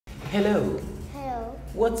Hello, Hello,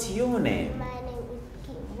 what's your name? my name is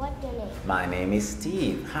Kim. What's your name? My name is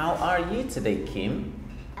Steve. How are you today, Kim?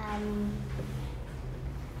 Um,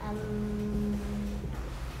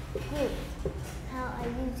 good. How are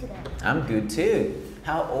you today? I'm good too.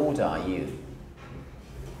 How old are you?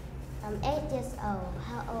 I'm 8 years old.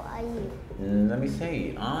 How old are you? Let me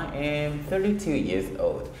see. I am 32 years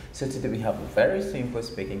old. So today we have a very simple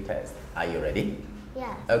speaking test. Are you ready?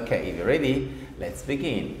 Yeah. Okay, if you're ready, let's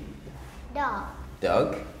begin. Dog,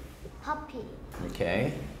 Dog. puppy,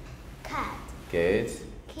 Okay. cat, Good.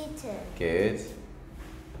 kitten, Good.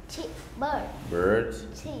 bird, Bird.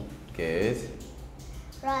 sheep, Good.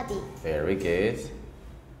 rabbit, Very good.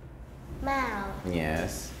 mouse,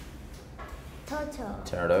 Yes. turtle,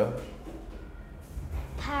 Turtle.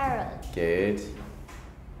 parrot, Good.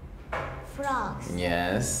 frogs,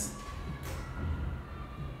 Yes.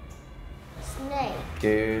 snake,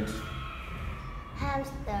 Good.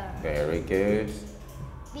 hamster, Very good.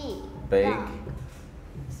 big, Big. dog,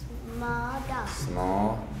 small dog,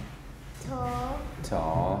 Small. tall,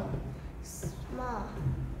 Tall. small,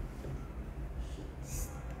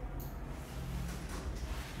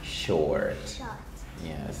 Short. short,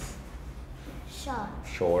 Yes. short,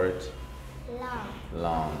 Short. long,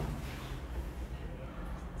 Long.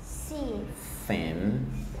 thin, Thin.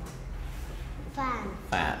 fat,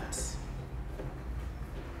 Fat.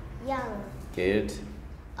 young, Good.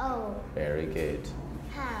 old, Very good.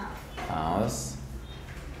 house, House.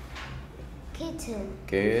 kitten,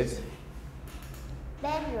 Good.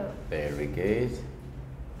 bedroom, Very good.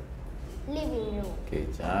 living room,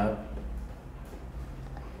 Good job.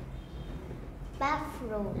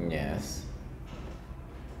 bathroom, Yes.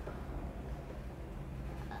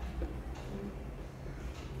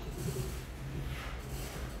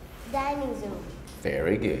 dining room,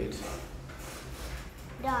 Very good.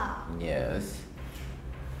 door, Yes.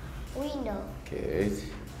 window, Good.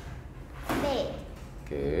 bed,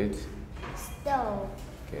 Good. stove,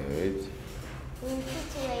 Good.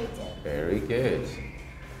 refrigerator, Very good.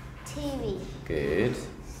 TV, Good.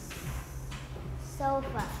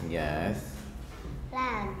 sofa, Yes.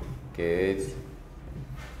 lamp, Good.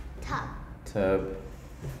 tub, Tub.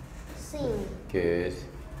 sink, Good.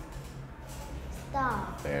 store,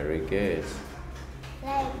 Very good.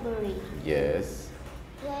 library, Yes.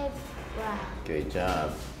 playground, Good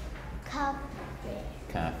job. cafe,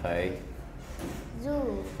 Cafe.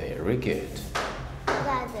 zoo, Very good.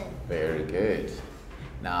 garden. Very good.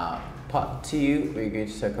 Now, part two, we're going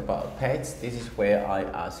to talk about pets. This is where I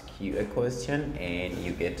ask you a question and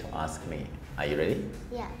you get to ask me. Are you ready?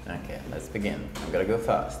 Yeah, Okay, let's begin. I'm gonna go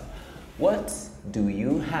first. What do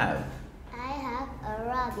you have? I have a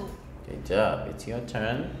rabbit. Good job. It's your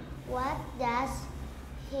turn. What does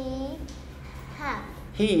he have?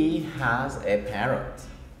 He has a parrot.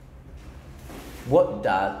 What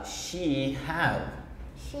does she have?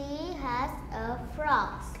 She has a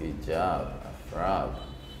frog. Good job. A frog.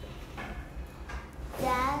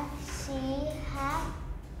 Does she have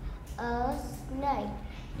a snake?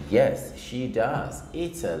 Yes, she does.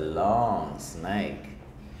 It's a long snake.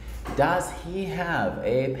 Does he have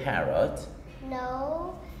a parrot?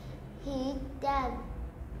 No, he doesn't.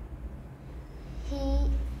 He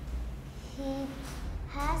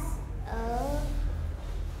has a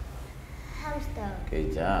hamster.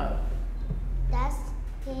 Good job. Does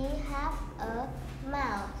he have a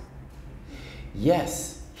mouse?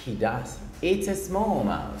 Yes, he does. It's a small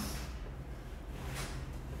mouse.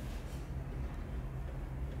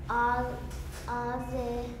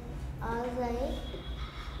 Are they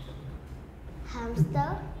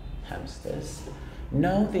hamster? Hamsters?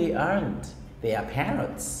 No, they aren't. They are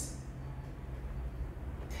parrots.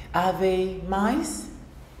 Are they mice?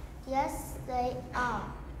 Yes, they are.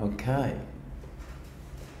 Okay.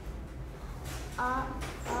 Are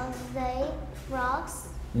they frogs?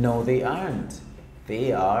 No, they aren't.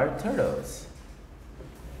 They are turtles.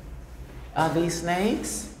 Are they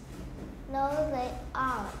snakes? No, they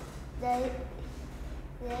are. They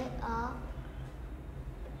are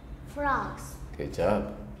frogs. Good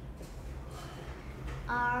job.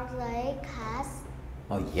 Are they cats?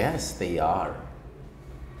 Oh, yes, they are.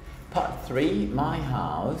 Part 3, my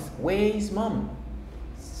house. Where's mom?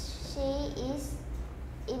 She is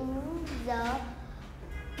in the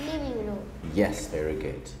living room. Yes, very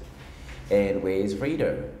good. And where's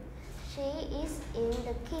Reader? She is in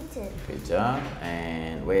the kitchen. Good job.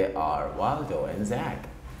 And where are Waldo and Zach?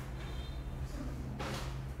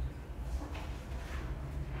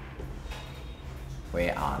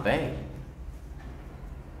 Where are they?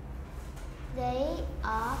 They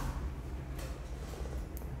are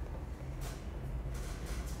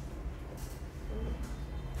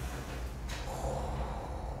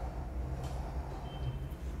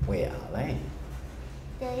Where are they?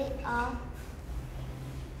 They are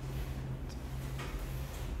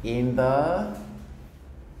In the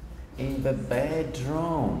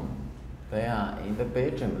bedroom. They are in the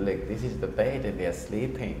bedroom. Look, this is the bed and they are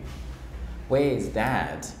sleeping. Where is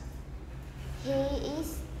Dad? he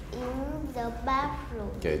is in the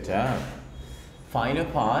bathroom. Good job. Final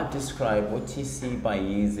part, describe what you see by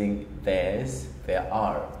using there's, there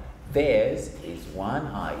are. There's is one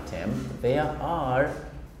item. There are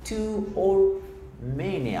two or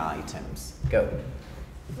many items. Go.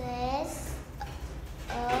 There's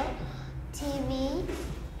a TV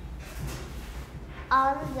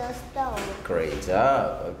on the stove. Great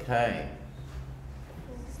job. Okay.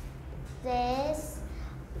 There's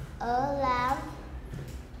a lamp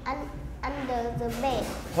under the bed.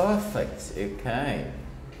 Perfect. Okay.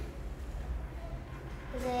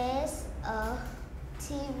 There's a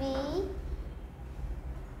TV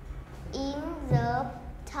in the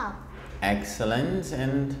tub. Excellent.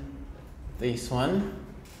 And this one?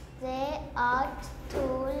 There are two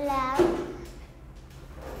lamps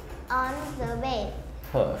on the bed.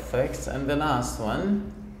 Perfect. And the last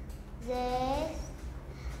one? There's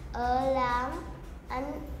a lamp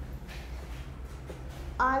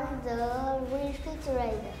on the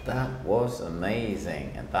refrigerator. That was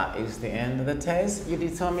amazing. And that is the end of the test. You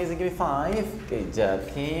did so amazing. Give me 5. Good job,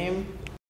 Kim.